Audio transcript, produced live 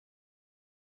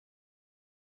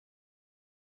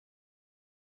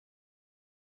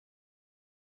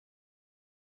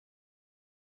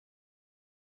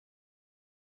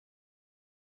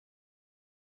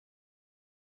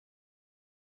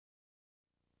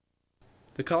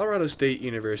The Colorado State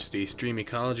University Stream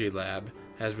Ecology Lab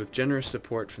has, with generous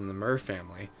support from the Murr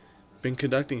family, been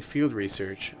conducting field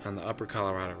research on the Upper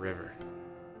Colorado River.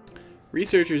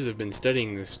 Researchers have been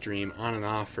studying this stream on and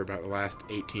off for about the last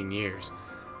 18 years,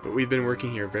 but we've been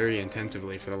working here very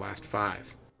intensively for the last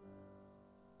 5.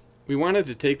 We wanted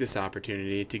to take this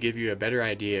opportunity to give you a better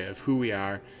idea of who we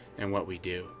are and what we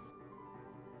do.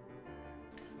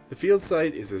 The field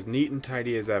site is as neat and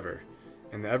tidy as ever,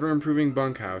 and the ever-improving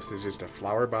bunkhouse is just a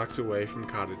flower box away from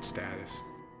cottage status.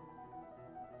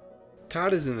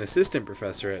 Todd is an assistant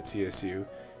professor at CSU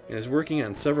and is working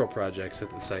on several projects at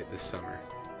the site this summer.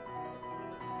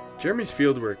 Jeremy's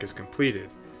fieldwork is completed,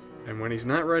 and when he's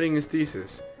not writing his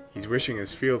thesis, he's wishing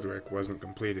his fieldwork wasn't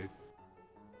completed.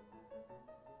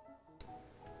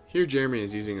 Here Jeremy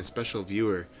is using a special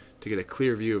viewer to get a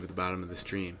clear view of the bottom of the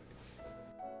stream.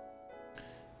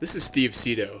 This is Steve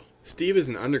Cito. Steve is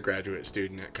an undergraduate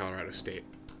student at Colorado State.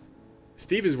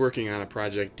 Steve is working on a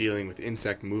project dealing with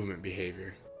insect movement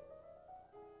behavior.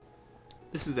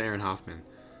 This is Aaron Hoffman.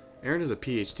 Aaron is a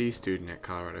PhD student at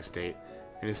Colorado State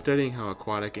and is studying how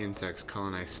aquatic insects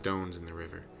colonize stones in the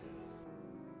river.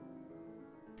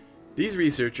 These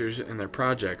researchers and their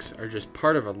projects are just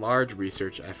part of a large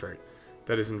research effort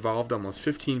that has involved almost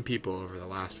 15 people over the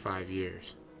last 5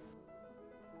 years.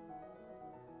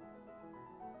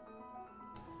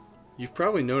 You've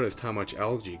probably noticed how much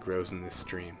algae grows in this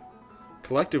stream.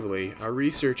 Collectively, our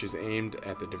research is aimed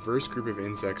at the diverse group of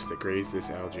insects that graze this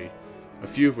algae, a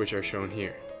few of which are shown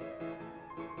here.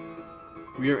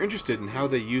 We are interested in how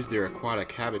they use their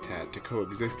aquatic habitat to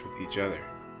coexist with each other.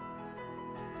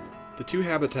 The 2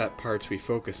 habitat parts we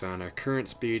focus on are current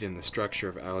speed and the structure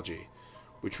of algae,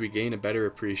 which we gain a better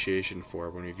appreciation for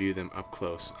when we view them up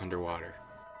close underwater.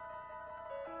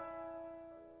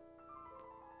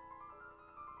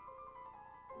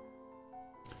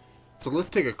 So let's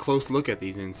take a close look at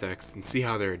these insects and see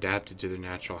how they're adapted to their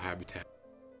natural habitat.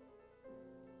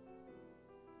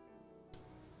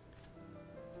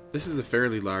 This is a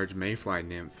fairly large mayfly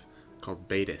nymph called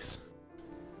Baetis.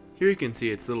 Here you can see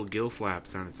its little gill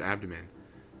flaps on its abdomen.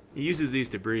 It uses these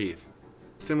to breathe,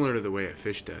 similar to the way a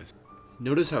fish does.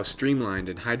 Notice how streamlined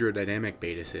and hydrodynamic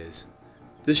Baetis is.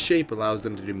 This shape allows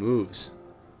them to do moves,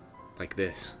 like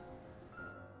this.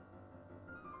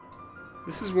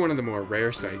 This is one of the more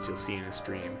rare sights you'll see in a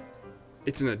stream.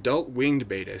 It's an adult winged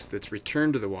Baetis that's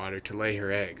returned to the water to lay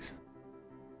her eggs.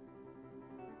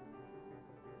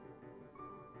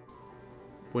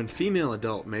 When female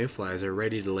adult mayflies are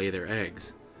ready to lay their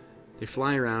eggs, they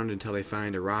fly around until they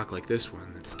find a rock like this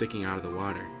one that's sticking out of the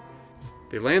water.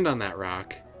 They land on that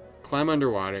rock, climb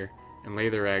underwater, and lay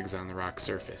their eggs on the rock's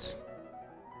surface.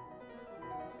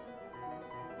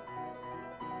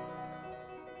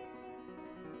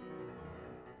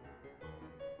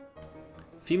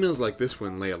 Females like this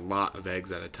one lay a lot of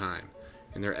eggs at a time,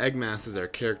 and their egg masses are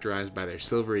characterized by their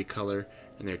silvery color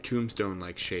and their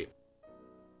tombstone-like shape.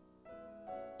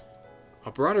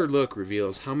 A broader look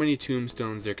reveals how many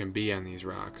tombstones there can be on these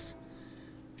rocks,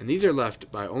 and these are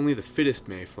left by only the fittest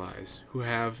mayflies, who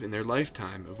have, in their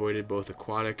lifetime, avoided both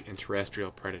aquatic and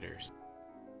terrestrial predators.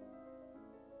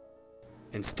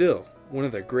 And still, one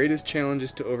of the greatest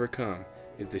challenges to overcome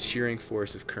is the shearing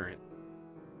force of current.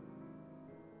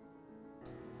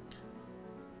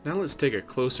 Now let's take a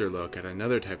closer look at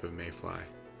another type of mayfly.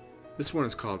 This one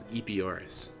is called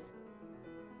Epioris.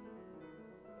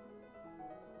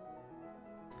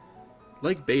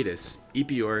 Like Baetis,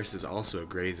 Epioris is also a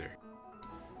grazer.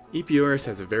 Epioris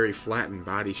has a very flattened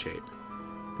body shape.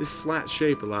 This flat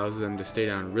shape allows them to stay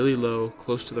down really low,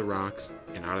 close to the rocks,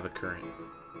 and out of the current.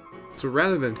 So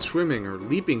rather than swimming or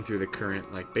leaping through the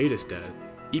current like Baetis does,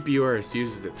 Epioris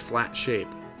uses its flat shape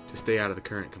to stay out of the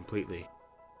current completely.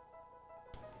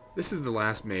 This is the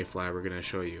last mayfly we're going to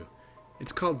show you.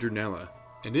 It's called Drunella,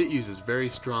 and it uses very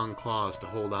strong claws to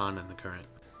hold on in the current.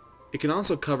 It can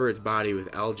also cover its body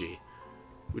with algae,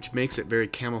 which makes it very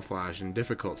camouflaged and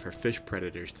difficult for fish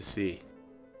predators to see.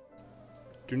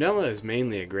 Drunella is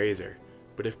mainly a grazer,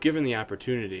 but if given the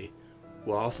opportunity,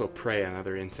 will also prey on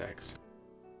other insects.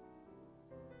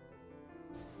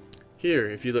 Here,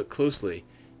 if you look closely,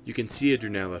 you can see a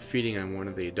Drunella feeding on one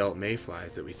of the adult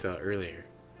mayflies that we saw earlier.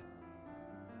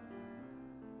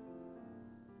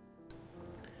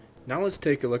 Now let's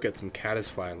take a look at some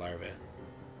caddisfly larvae.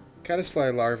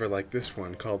 Caddisfly larvae like this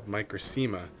one, called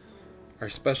Microcema, are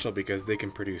special because they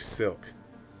can produce silk.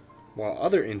 While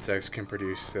other insects can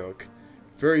produce silk,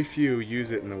 very few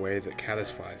use it in the way that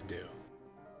caddisflies do.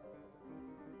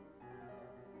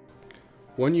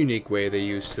 One unique way they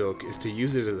use silk is to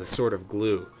use it as a sort of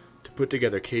glue to put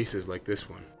together cases like this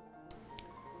one.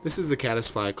 This is a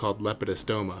caddisfly called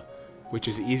Lepidostoma, which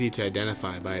is easy to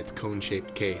identify by its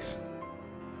cone-shaped case.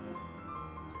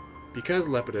 Because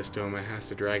Lepidostoma has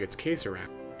to drag its case around,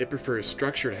 it prefers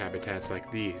structured habitats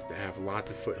like these that have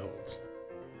lots of footholds.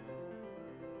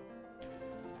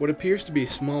 What appears to be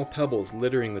small pebbles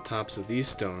littering the tops of these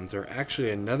stones are actually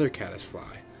another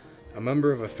caddisfly, a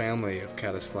member of a family of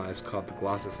caddisflies called the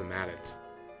glossosomatids.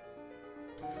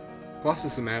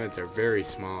 Glossosomatids are very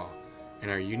small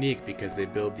and are unique because they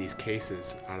build these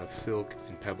cases out of silk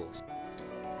and pebbles.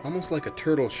 Almost like a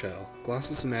turtle shell,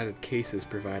 glossosomatid cases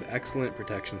provide excellent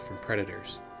protection from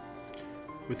predators.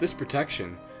 With this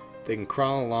protection, they can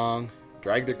crawl along,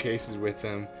 drag their cases with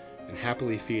them, and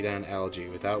happily feed on algae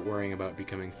without worrying about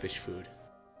becoming fish food.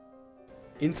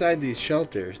 Inside these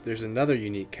shelters, there's another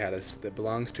unique caddis that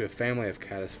belongs to a family of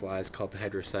caddisflies called the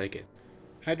hydrocycid.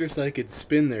 Hydrocycids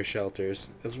spin their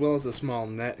shelters, as well as a small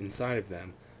net inside of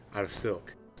them, out of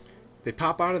silk. They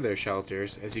pop out of their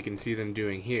shelters, as you can see them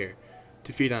doing here,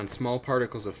 to feed on small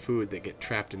particles of food that get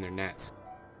trapped in their nets.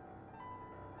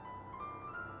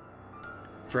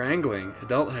 For angling,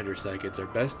 adult hydrocycids are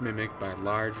best mimicked by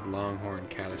large longhorn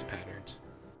caddis patterns.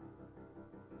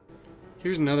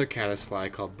 Here's another caddisfly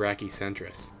called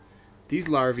Brachycentrus. These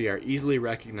larvae are easily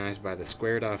recognized by the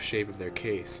squared-off shape of their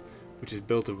case, which is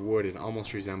built of wood and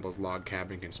almost resembles log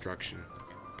cabin construction.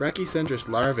 Brachycentrus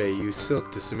larvae use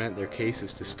silk to cement their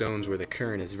cases to stones where the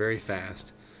current is very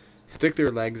fast, stick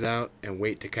their legs out, and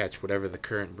wait to catch whatever the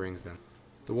current brings them.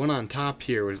 The one on top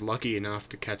here was lucky enough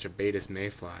to catch a Baetis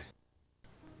mayfly.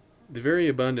 The very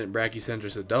abundant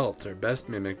Brachycentrus adults are best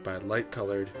mimicked by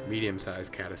light-colored,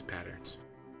 medium-sized caddis patterns.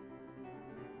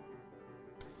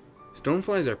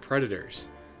 Stoneflies are predators,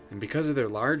 and because of their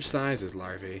large size as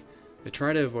larvae, they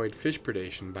try to avoid fish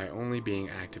predation by only being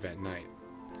active at night.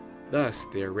 Thus,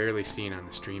 they are rarely seen on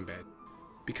the stream bed.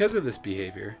 Because of this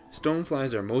behavior,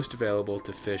 stoneflies are most available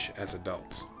to fish as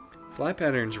adults. Fly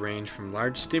patterns range from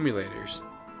large stimulators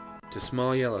to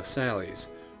small yellow sallies,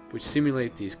 which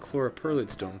simulate these chloropurlid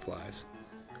stoneflies,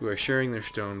 who are sharing their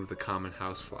stone with the common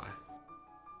housefly.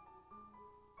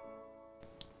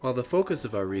 While the focus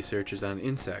of our research is on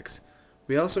insects,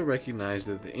 we also recognize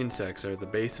that the insects are the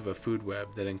base of a food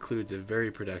web that includes a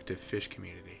very productive fish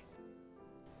community.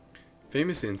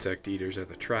 Famous insect eaters are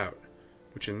the trout,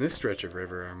 which in this stretch of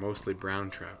river are mostly brown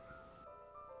trout.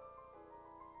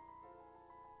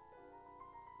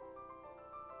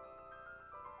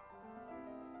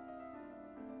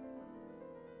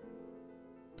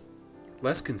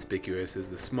 Less conspicuous is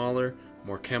the smaller,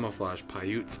 more camouflaged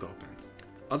Paiute sculpin.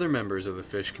 Other members of the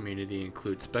fish community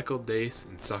include speckled dace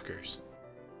and suckers.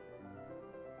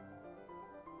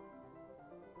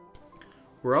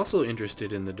 We're also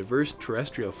interested in the diverse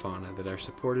terrestrial fauna that are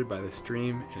supported by the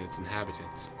stream and its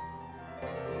inhabitants.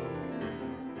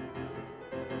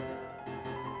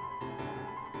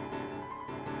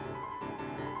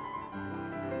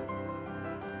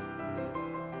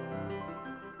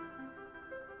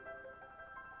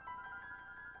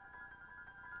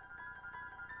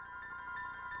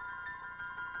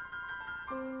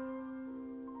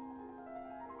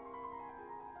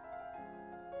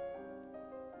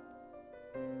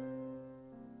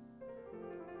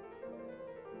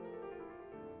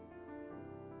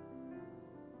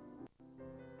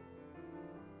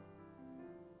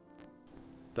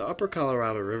 The Upper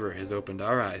Colorado River has opened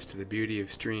our eyes to the beauty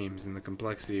of streams and the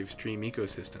complexity of stream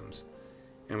ecosystems,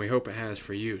 and we hope it has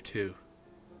for you too.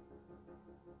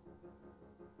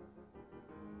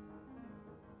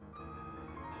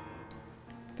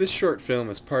 This short film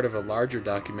is part of a larger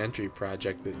documentary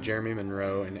project that Jeremy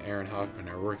Monroe and Aaron Hoffman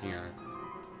are working on.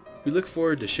 We look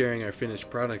forward to sharing our finished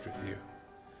product with you.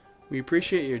 We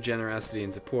appreciate your generosity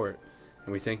and support,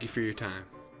 and we thank you for your time.